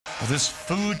Well, this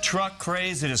food truck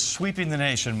craze, it is sweeping the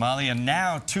nation, Molly, and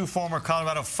now 2 former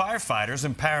Colorado firefighters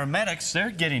and paramedics, they're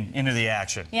getting into the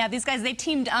action. Yeah, these guys, they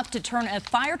teamed up to turn a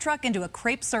fire truck into a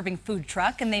crepe-serving food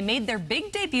truck, and they made their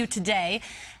big debut today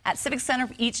at Civic Center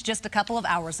East just a couple of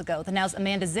hours ago. The Now's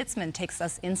Amanda Zitzman takes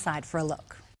us inside for a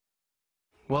look.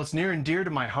 Well, it's near and dear to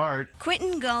my heart.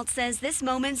 Quentin Galt says this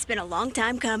moment's been a long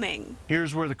time coming.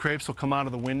 Here's where the crepes will come out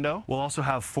of the window. We'll also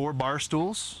have 4 bar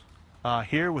stools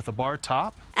here with a bar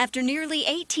top. After nearly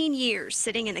 18 years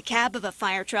sitting in the cab of a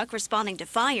fire truck responding to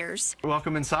fires,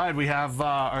 Welcome inside. We have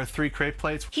our 3 crepe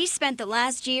plates. he spent the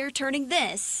last year turning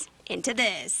this into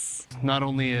this. Not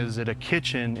only is it a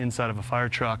kitchen inside of a fire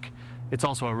truck, it's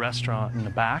also a restaurant in the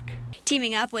back.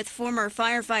 Teaming up with former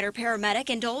firefighter, paramedic,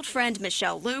 and old friend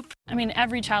Michelle Loop, I mean,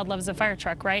 every child loves a fire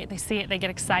truck, right? They see it, they get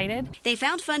excited. they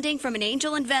found funding from an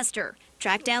angel investor,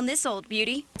 tracked down this old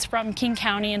beauty, It's from King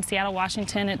County in Seattle,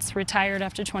 Washington. It's retired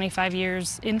after 25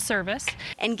 years in service.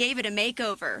 and gave it a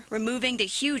makeover, removing the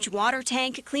huge water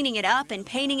tank, cleaning it up, and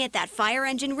painting it that fire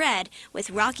engine red with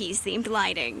Rockies-themed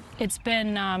lighting. It's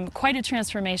been quite a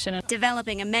transformation.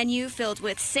 Developing a menu filled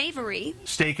with savory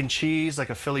Steak and cheese, like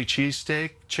a Philly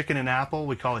cheesesteak. Chicken and apple,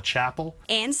 we call it chapel.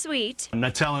 and sweet,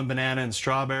 Nutella and banana and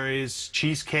strawberries.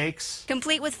 Cheesecakes.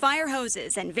 complete with fire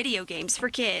hoses and video games for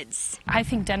kids. I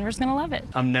think Denver's going to love it.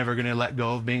 I'm never going to let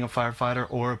go of being a firefighter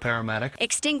or a paramedic.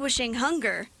 Extinguishing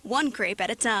hunger, one crepe at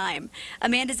a time.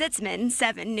 Amanda Zitzman,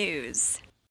 7 News.